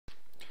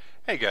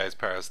Hey guys,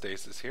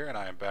 Parastasis here, and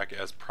I am back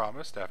as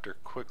promised after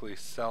quickly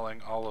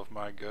selling all of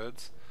my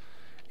goods.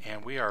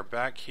 And we are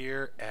back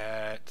here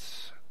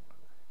at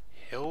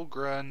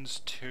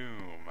Hilgrun's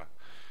tomb.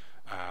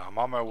 I'm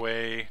on my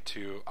way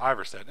to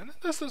Iverstead, and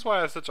this is why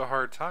I have such a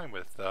hard time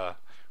with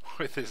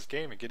with this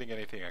game and getting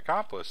anything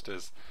accomplished.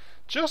 Is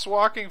just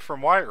walking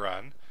from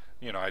Whiterun.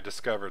 You know, I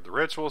discovered the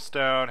ritual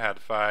stone, had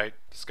to fight,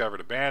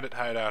 discovered a bandit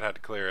hideout, had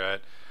to clear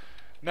it.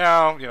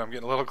 Now, I'm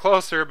getting a little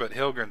closer, but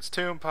Hilgrin's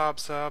tomb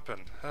pops up,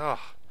 and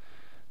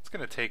it's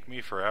gonna take me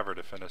forever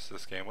to finish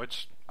this game,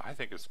 which I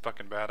think is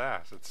fucking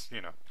badass. It's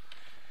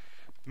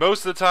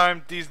most of the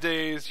time these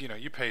days, you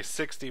pay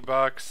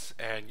 $60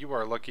 and you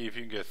are lucky if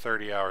you can get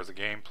 30 hours of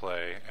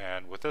gameplay.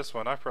 And with this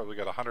one, I've probably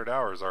got 100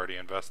 hours already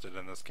invested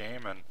in this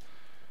game, and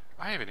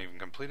I haven't even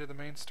completed the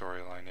main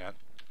storyline yet.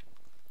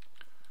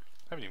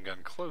 I haven't even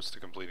gotten close to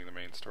completing the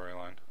main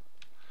storyline.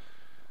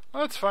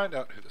 Let's find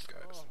out who this guy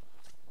is.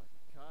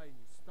 Kind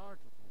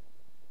startled me.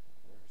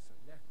 There's a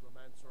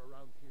necromancer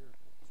around here,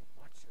 so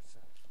watch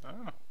yourself.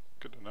 Oh,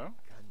 good to know.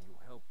 Can you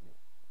help me?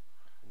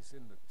 He's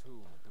in the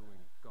tomb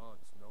doing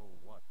gods know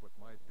what with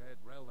my dead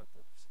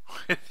relatives.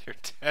 With your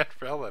dead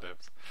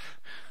relatives.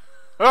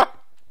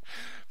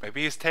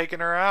 Maybe he's taking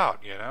her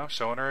out,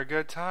 showing her a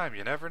good time.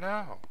 You never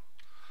know.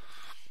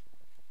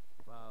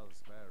 Val's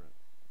Baron.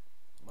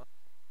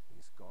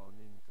 He's gone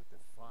in to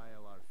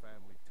defile our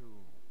family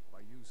tomb by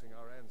using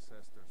our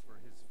ancestors for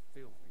his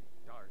filthy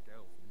dark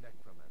elf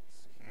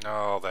necromancy.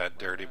 Oh, that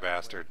dirty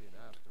bastard. Went in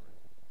after him,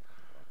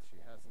 but she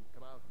hasn't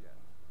come out yet,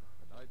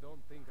 and I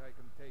don't think I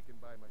can take him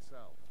by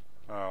myself.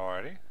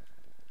 Alrighty.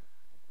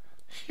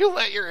 You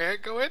let your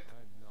aunt go in?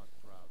 I'm not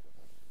proud of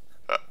it.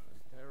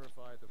 I'm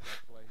terrified of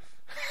that place.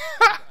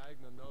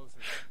 Agna knows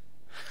it.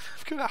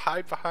 I'm gonna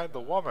hide behind the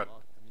woman.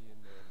 Locked me in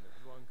there in a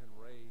drunken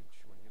rage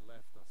when he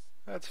left us.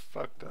 That's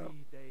fucked up.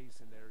 3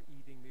 days in there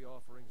eating the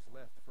offerings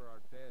left for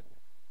our dead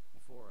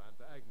before Aunt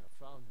Agna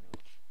found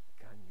me.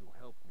 Can you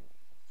help me?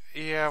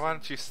 Yeah, why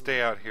don't you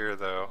stay out here,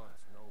 though?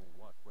 Gods know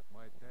what with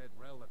my dead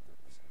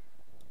relatives.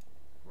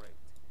 Great.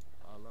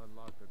 I'll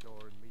unlock the door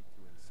and meet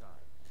you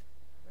inside.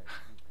 Then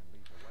you can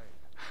lead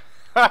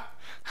the way.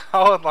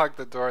 I'll unlock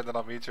the door and then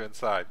I'll meet you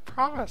inside.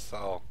 Promise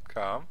I'll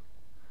come.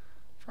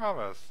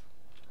 Promise.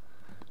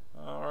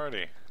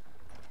 Alrighty.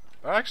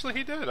 Actually,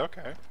 he did.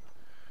 Okay.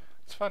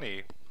 It's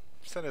funny.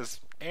 He sent his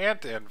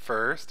aunt in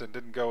first and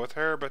didn't go with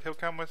her, but he'll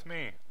come with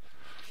me.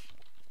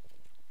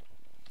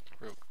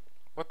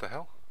 What the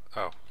hell?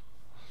 Oh.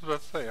 I was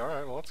about to say,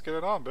 alright, well, let's get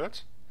it on,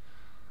 bitch.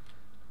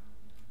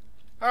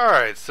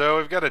 Alright, so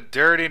we've got a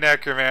dirty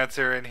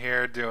necromancer in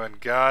here doing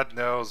God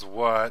knows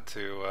what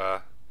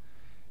to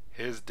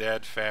his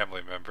dead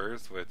family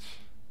members, which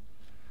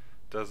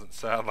doesn't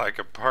sound like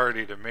a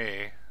party to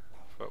me,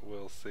 but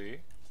we'll see.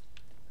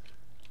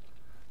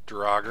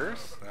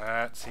 Draugrs,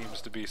 that seems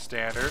to be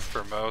standard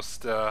for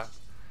most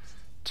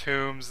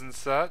tombs and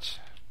such.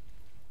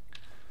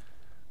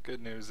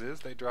 Good news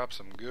is they drop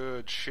some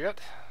good shit.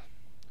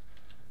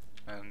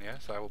 And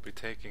yes, I will be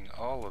taking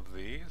all of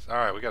these.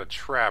 Alright, we got a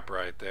trap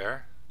right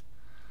there.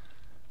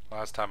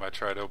 Last time I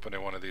tried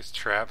opening one of these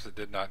traps, it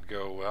did not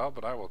go well,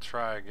 but I will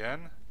try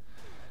again.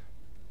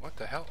 What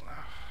the hell?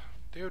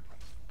 Dude.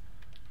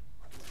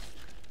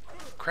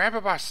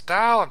 Cramping my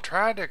style. I'm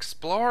trying to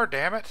explore,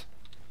 damn it.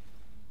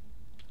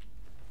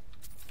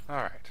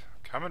 Alright,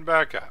 coming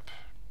back up.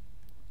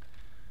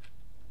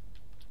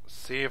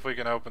 See if we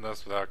can open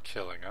this without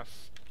killing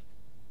us.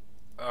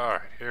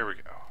 Alright, here we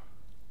go.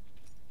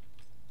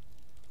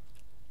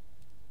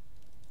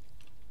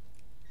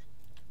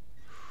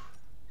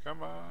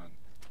 Come on.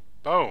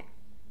 Boom.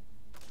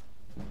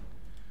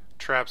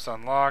 Trap's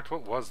unlocked.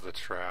 What was the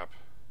trap?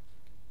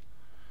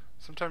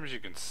 Sometimes you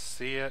can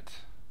see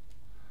it.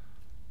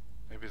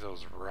 Maybe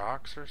those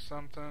rocks or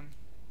something.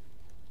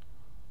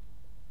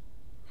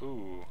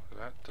 Ooh,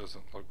 that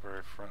doesn't look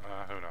very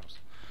who knows.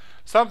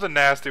 Something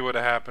nasty would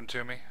have happened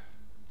to me.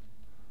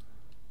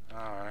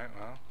 Alright,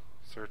 well,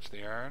 search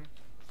the urn.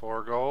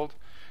 4 gold.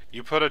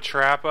 You put a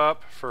trap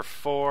up for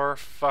 4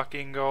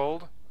 fucking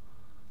gold?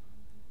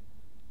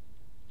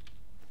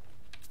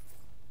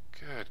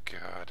 Good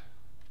God.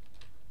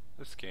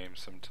 This game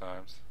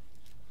sometimes.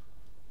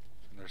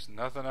 And there's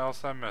nothing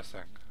else I'm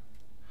missing.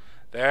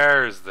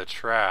 There's the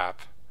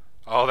trap.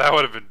 Oh, that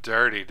would have been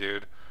dirty,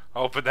 dude.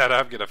 Open that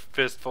up, get a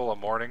fistful of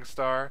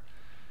Morningstar.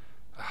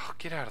 Oh,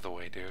 get out of the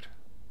way, dude.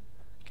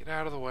 Get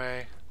out of the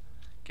way.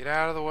 Get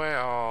out of the way.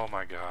 Oh,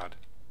 my God.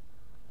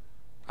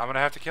 I'm gonna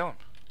have to kill him.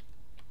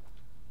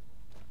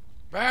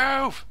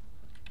 Move!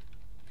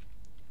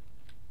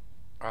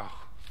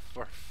 Oh,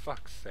 for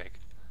fuck's sake.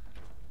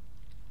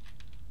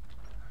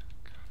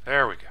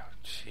 There we go.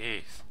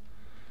 Jeez.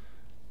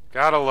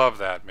 Gotta love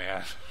that,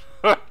 man.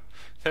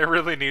 There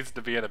really needs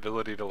to be an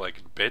ability to,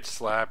 bitch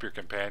slap your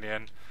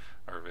companion.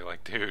 Or be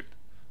like, dude,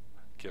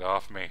 get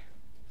off me.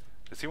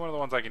 Is he one of the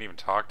ones I can even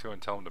talk to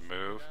and tell him to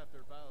move?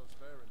 After Val's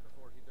Baron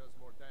before he does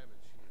more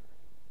damage here.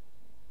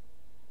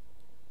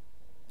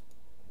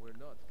 We're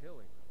not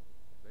killing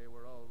them. They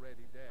were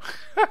already dead.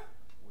 We're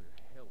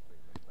helping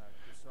them back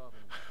to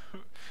Sovereign.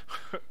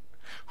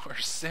 We're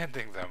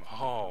sending them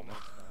home.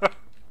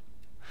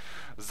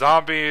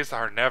 Zombies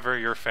are never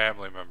your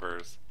family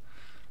members.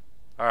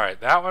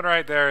 Alright, that one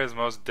right there is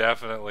most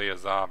definitely a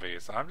zombie.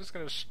 So I'm just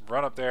going to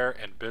run up there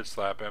and bitch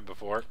slap him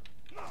before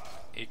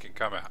he can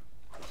come out.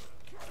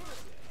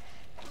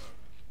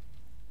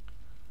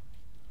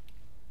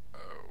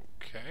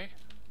 Okay.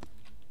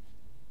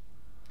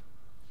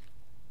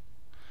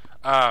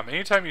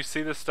 Anytime you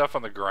see this stuff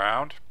on the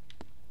ground,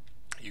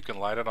 you can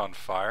light it on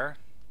fire.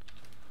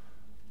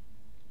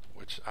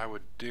 Which I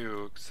would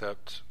do,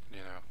 except, you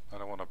know, I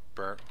don't want to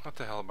burn. What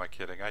the hell am I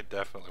kidding? I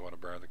definitely want to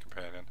burn the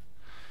companion.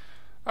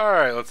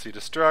 Alright, let's see.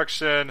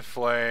 Destruction,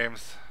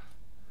 flames.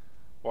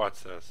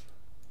 What's this?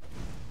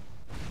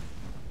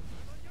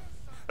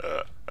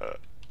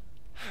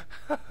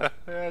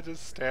 Yeah,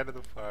 just stand in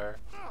the fire.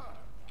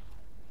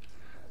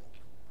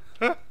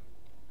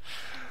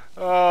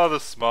 Oh, the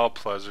small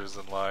pleasures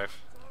in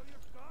life.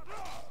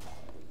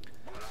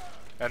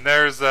 And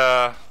there's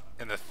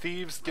in the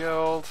Thieves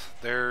Guild,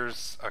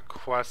 there's a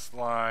quest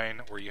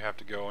line where you have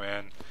to go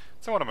in.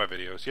 It's in one of my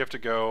videos. You have to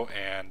go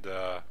and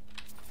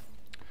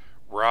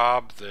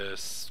rob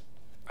this,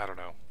 I don't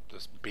know,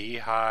 this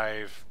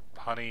beehive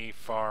honey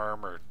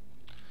farm, or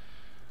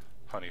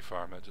honey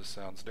farm, that just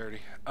sounds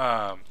dirty.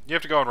 You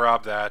have to go and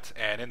rob that,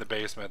 and in the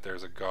basement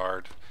there's a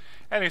guard,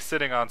 and he's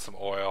sitting on some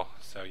oil,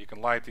 so you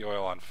can light the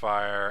oil on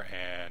fire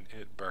and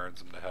it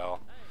burns him to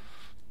hell.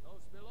 Those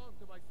belong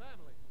to my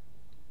family.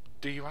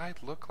 Do I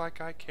look like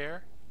I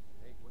care?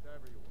 Take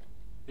whatever you want.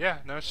 Yeah,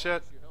 no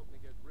shit. You help me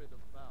get rid of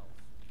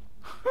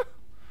Val.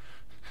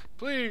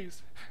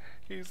 Please,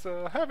 he's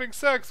having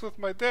sex with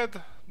my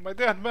dead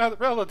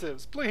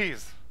relatives.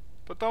 Please,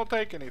 but don't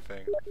take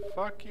anything.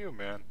 Fuck you,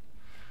 man.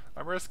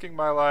 I'm risking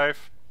my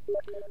life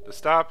to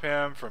stop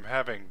him from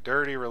having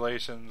dirty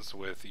relations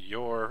with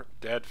your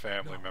dead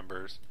family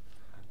members.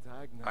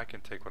 I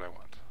can take what I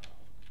want.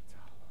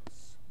 Tell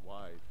us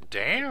why did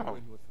Damn. you go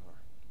in with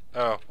her?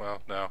 Oh,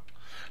 well, no.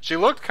 She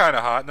looked kind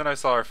of hot, and then I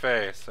saw her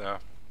face, so...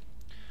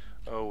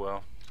 Oh,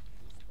 well.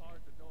 Who's barred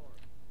the door?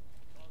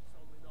 Dogs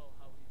only know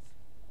how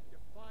he's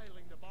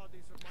defiling the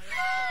bodies of my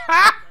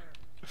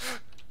ancestors.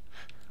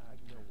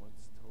 Agna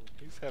once told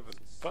me He's having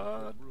there's a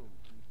fun. secret room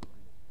deeper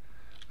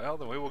in. Well,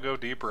 then we will go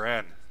deeper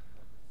in.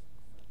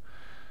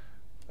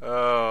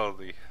 Oh,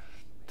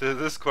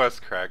 this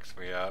quest cracks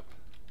me up.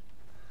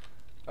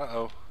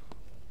 Uh-oh.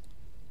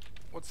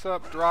 What's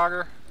up,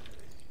 Draugr?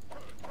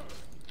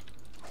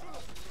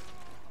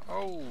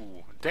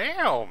 Oh,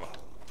 damn!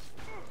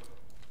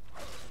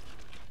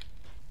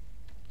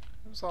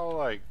 It was all,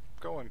 like,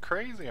 going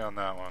crazy on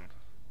that one.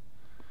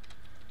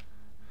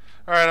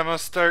 Alright, I'm gonna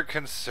start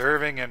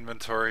conserving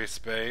inventory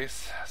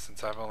space,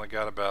 since I've only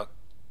got about...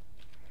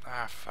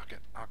 Ah, fuck it.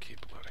 I'll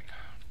keep looting.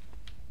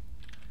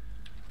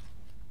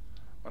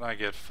 When I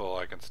get full,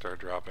 I can start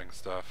dropping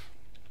stuff.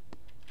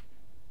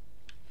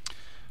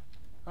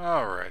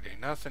 Alrighty,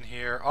 nothing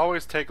here.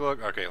 Always take a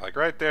look. Okay, like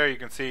right there you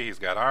can see he's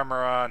got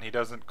armor on. He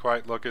doesn't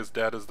quite look as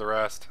dead as the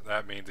rest.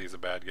 That means he's a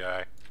bad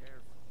guy.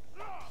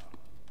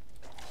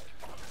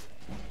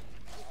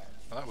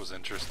 Well, that was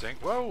interesting.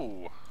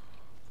 Whoa!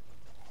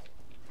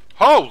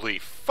 Holy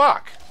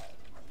fuck!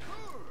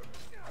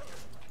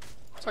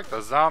 It's like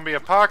the zombie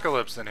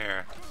apocalypse in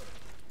here.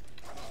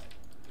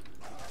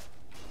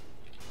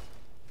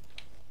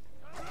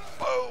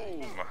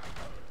 Boom!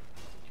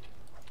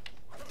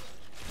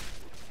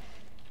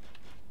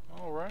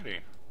 Alrighty.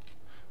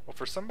 Well,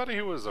 for somebody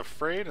who was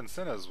afraid and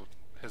sent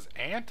his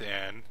aunt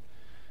in,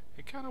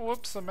 he kind of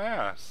whoops some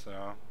ass,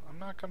 so I'm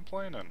not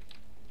complaining.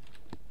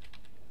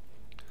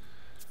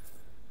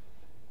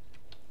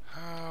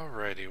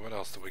 Alrighty, what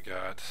else do we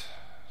got?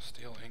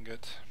 Steel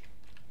ingot.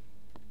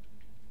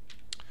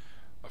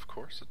 Of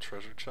course, a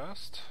treasure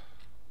chest.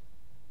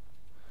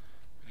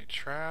 Any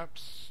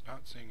traps?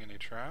 Not seeing any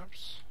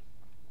traps.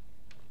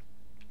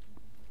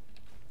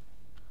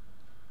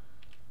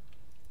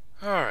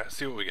 Alright, let's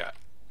see what we got.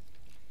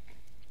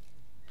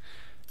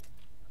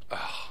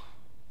 Oh.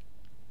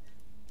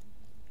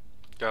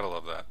 Gotta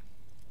love that.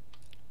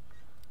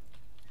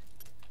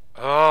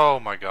 Oh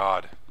my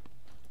god.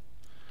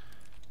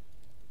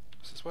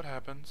 This is what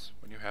happens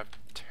when you have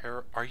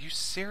terror. Are you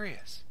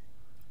serious?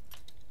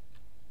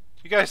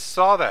 You guys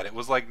saw that. It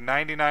was like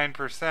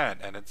 99%,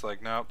 and it's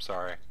like, nope,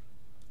 sorry.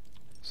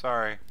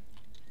 Sorry.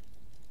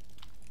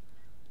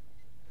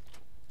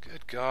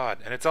 Good god.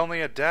 And it's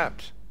only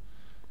adept.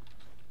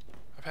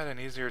 I've had an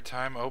easier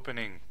time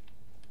opening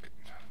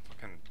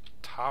fucking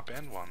top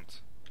end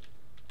ones.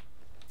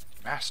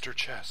 Master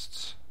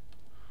chests.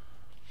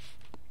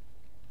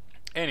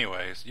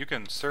 Anyways, you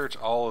can search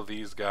all of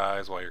these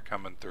guys while you're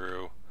coming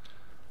through.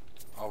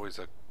 Always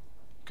a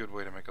good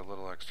way to make a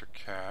little extra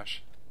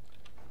cash.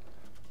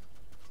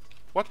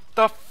 What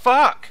the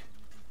fuck?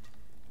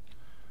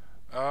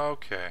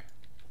 Okay.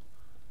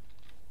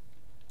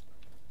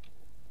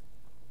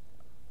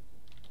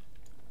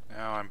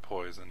 Now I'm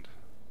poisoned.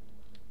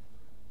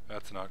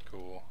 That's not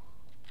cool.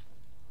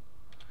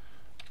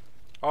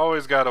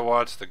 Always gotta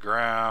watch the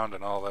ground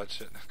and all that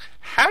shit.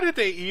 How did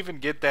they even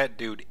get that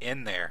dude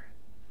in there?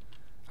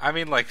 I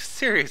mean, like,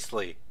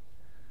 seriously.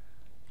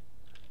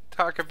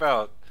 Talk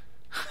about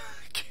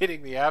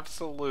getting the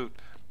absolute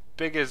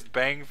biggest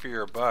bang for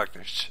your buck.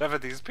 They're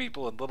shoving these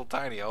people in little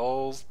tiny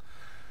holes.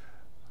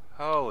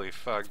 Holy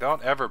fuck.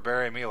 Don't ever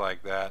bury me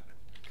like that.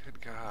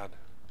 Good God.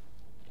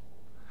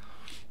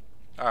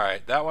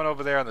 Alright, that one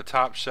over there on the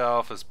top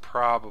shelf is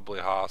probably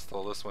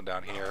hostile. This one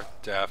down here,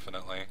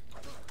 definitely.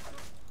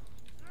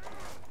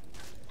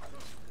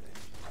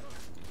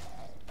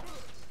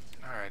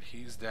 Alright,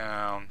 he's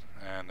down,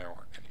 and there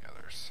weren't any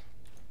others.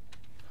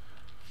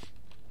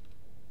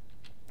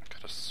 I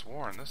could have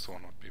sworn this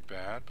one would be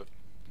bad, but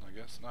I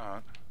guess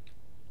not.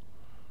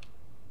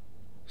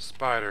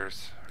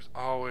 Spiders. There's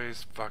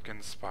always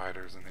fucking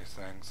spiders in these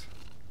things.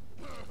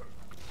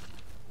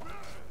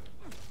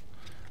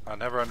 I'll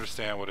never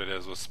understand what it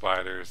is with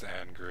spiders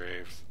and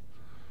graves.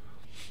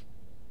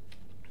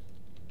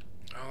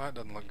 Oh, that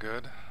doesn't look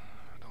good.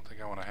 I don't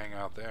think I want to hang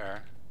out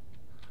there.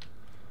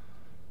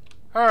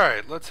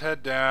 Alright, let's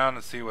head down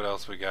and see what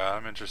else we got.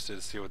 I'm interested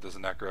to see what this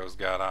Necro's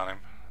got on him.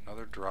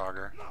 Another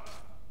Draugr.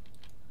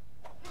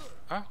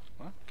 Oh,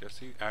 well, guess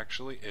he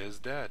actually is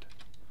dead.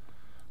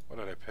 What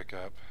did I pick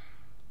up?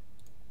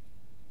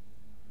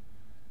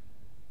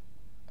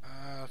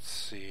 Let's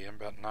see, I'm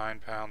about 9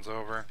 pounds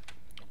over.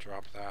 I'll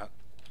drop that.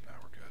 Now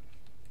we're good.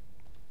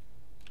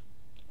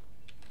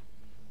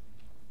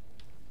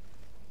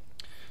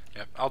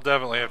 Yep, I'll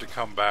definitely have to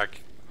come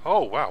back.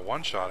 Oh, wow,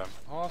 one-shot him.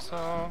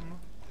 Awesome.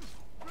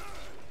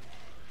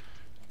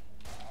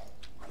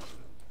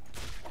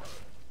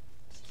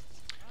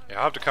 Yeah,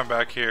 I'll have to come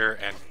back here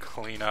and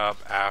clean up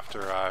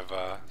after I've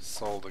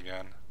sold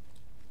again.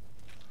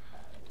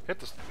 Hit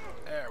this.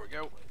 There we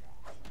go.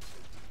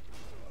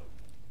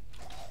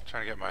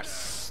 Trying to get my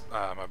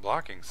my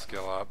blocking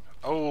skill up.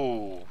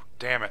 Oh,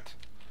 damn it!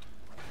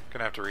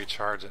 Gonna have to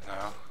recharge it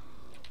now.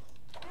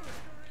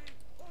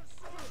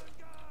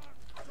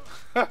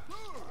 All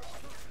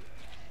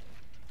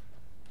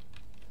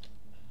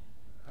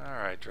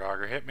right,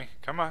 Draugr, hit me.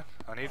 Come on,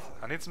 I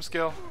need some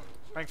skill.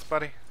 Thanks,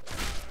 buddy.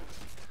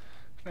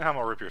 Now I'm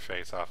gonna rip your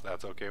face off.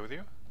 That's okay with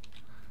you?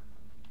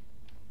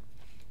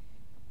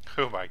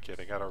 Who am I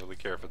kidding? I don't really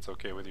care if it's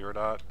okay with you or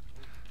not.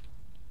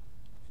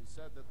 She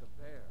said that the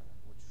bear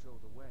would show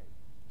the way.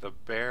 The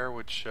bear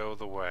would show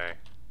the way.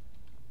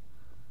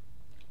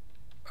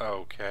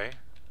 Okay,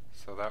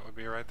 so that would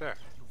be right there.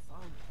 You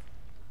found it.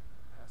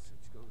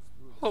 Passage goes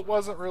through. Well, it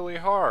wasn't really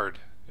hard.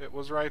 It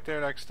was right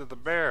there next to the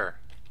bear.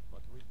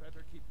 But we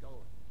better keep going.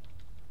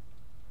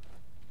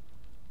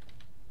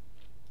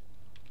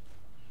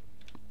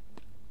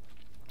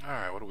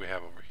 Alright, what do we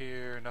have over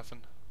here?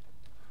 Nothing.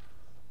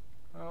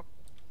 Oh.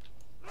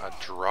 A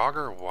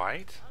Draugr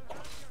White?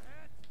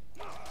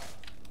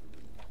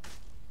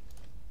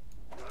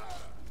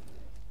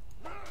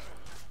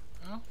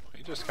 Well,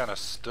 he just kind of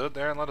stood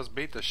there and let us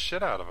beat the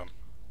shit out of him.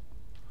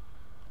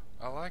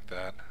 I like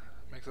that.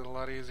 Makes it a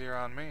lot easier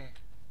on me.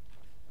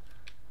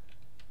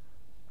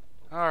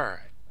 Alright.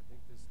 I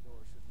think this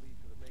door should lead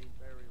to the main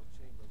burial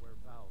chamber where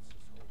Val's is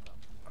holed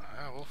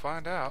up. We'll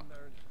find out. In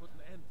there and put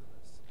an end to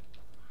this.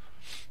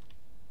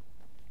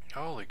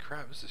 Holy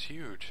crap, this is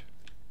huge.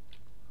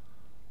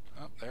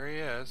 Oh, there he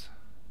is.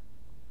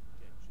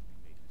 Dead should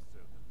be made to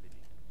serve the living,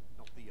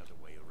 not the other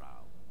way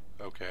around.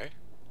 Okay.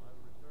 I'll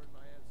return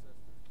my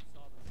ancestors to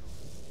Sodom,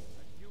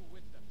 and you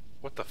with them.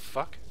 What the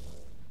fuck?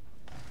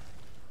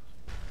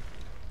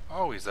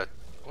 Oh, he's a...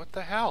 What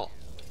the hell?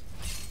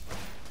 It's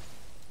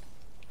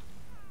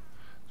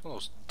one of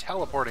those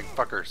teleporting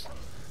fuckers.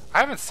 I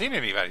haven't seen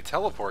anybody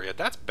teleport yet.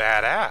 That's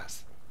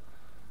badass.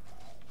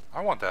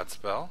 I want that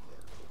spell.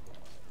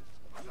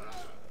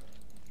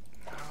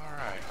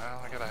 Alright,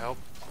 well, I gotta help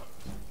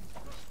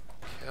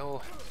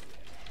kill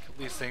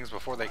these things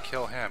before they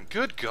kill him.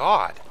 Good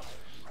God!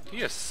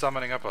 He is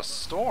summoning up a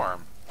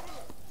storm.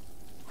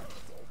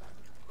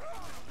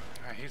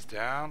 Alright, he's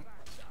down.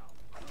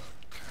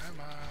 Come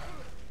on.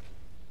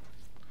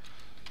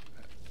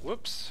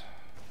 Whoops.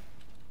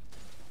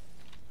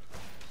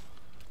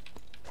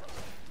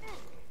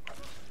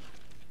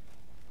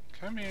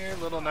 Come here,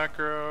 little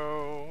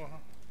Necro.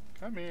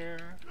 Come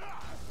here.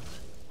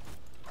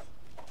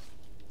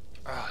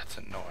 Oh, that's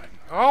annoying.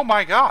 Oh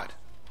my God!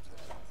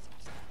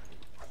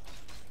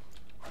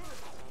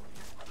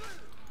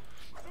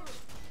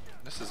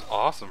 This is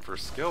awesome for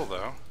skill,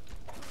 though.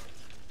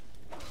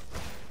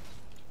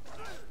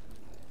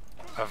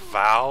 A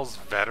Val's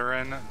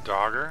veteran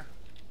Draugr.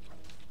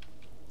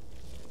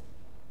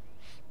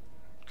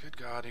 Good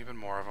God, even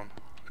more of them.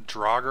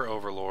 Draugr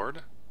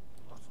Overlord.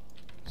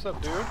 What's up,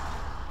 dude?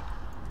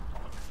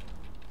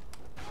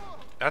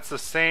 That's the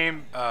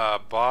same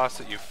boss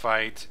that you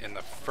fight in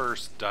the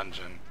first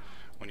dungeon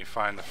when you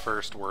find the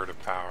first word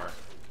of power.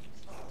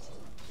 I'm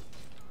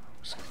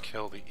just gonna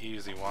kill the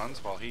easy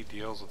ones while he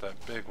deals with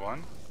that big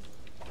one.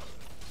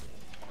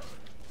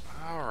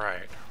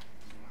 Alright.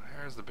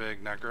 There's the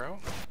big Necro.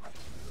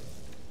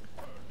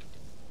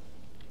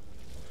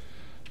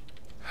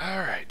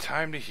 Alright,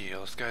 time to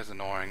heal. This guy's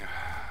annoying.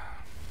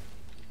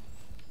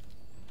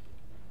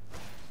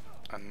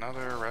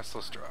 Another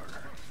Restless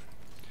Draugr.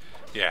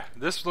 Yeah,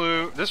 this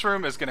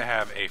room is gonna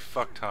have a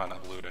fuck ton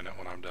of loot in it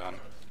when I'm done.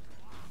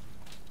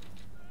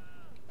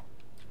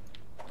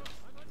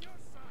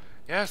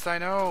 Yes, I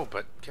know,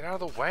 but get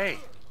out of the way.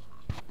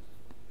 Thank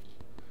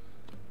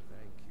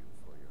you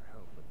for your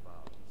help with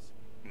vows.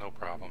 No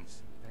problem.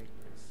 Please take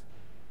this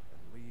and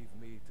leave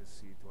me to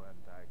see to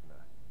Andagna,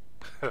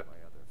 my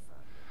other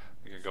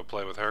family. You gonna go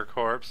play with her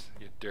corpse,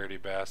 you dirty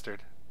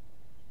bastard.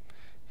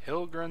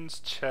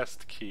 Hilgren's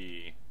chest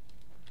key.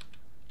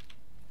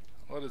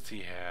 What does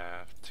he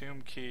have?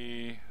 Tomb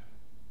key.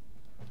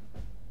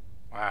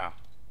 Wow.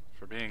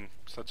 For being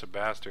such a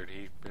bastard,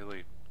 he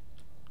really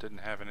didn't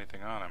have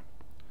anything on him.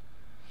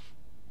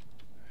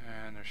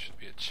 And there should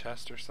be a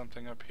chest or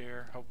something up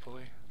here,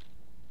 hopefully.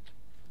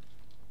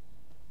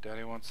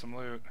 Daddy wants some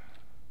loot.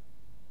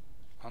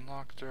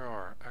 Unlock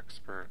door.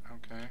 Expert.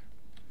 Okay.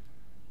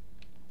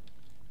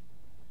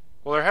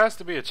 Well, there has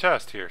to be a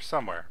chest here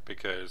somewhere,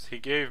 because he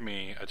gave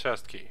me a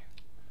chest key.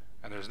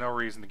 And there's no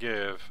reason to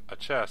give a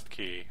chest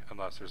key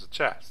unless there's a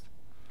chest.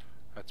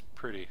 That's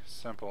pretty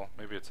simple.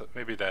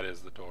 Maybe that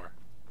is the door.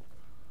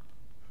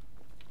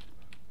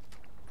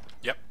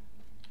 Yep.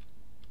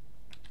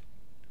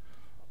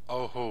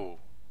 Oh ho.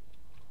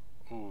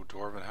 Ooh,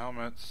 dwarven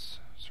helmets.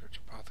 Search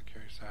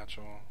apothecary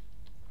satchel.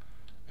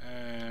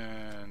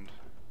 And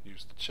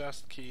use the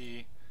chest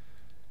key.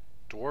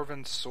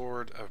 Dwarven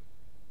sword of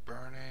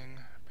burning.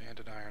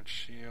 Banded iron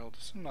shield.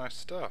 Some nice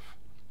stuff.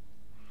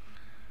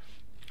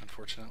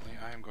 Unfortunately,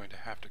 I am going to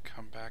have to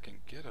come back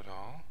and get it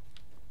all.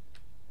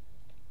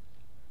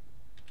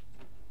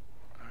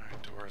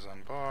 Alright, doors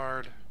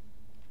unbarred.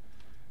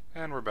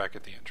 And we're back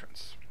at the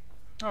entrance.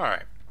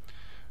 Alright.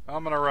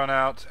 I'm going to run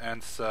out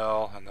and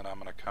sell, and then I'm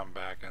going to come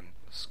back and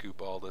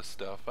scoop all this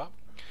stuff up.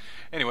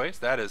 Anyways,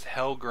 that is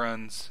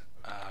Helgrun's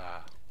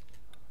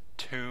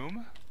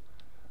tomb.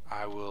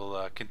 I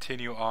will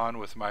continue on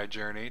with my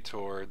journey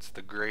towards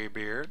the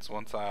Greybeards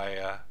once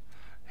I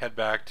head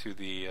back to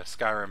the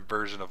Skyrim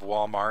version of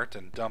Walmart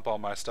and dump all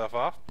my stuff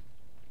off.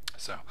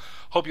 So,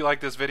 hope you liked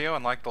this video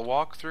and liked the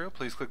walkthrough.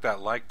 Please click that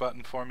like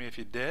button for me if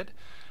you did.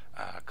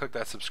 Click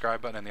that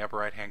subscribe button in the upper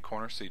right hand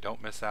corner so you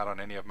don't miss out on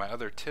any of my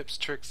other tips,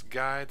 tricks,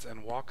 guides,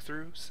 and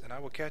walkthroughs. And I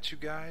will catch you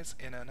guys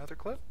in another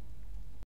clip.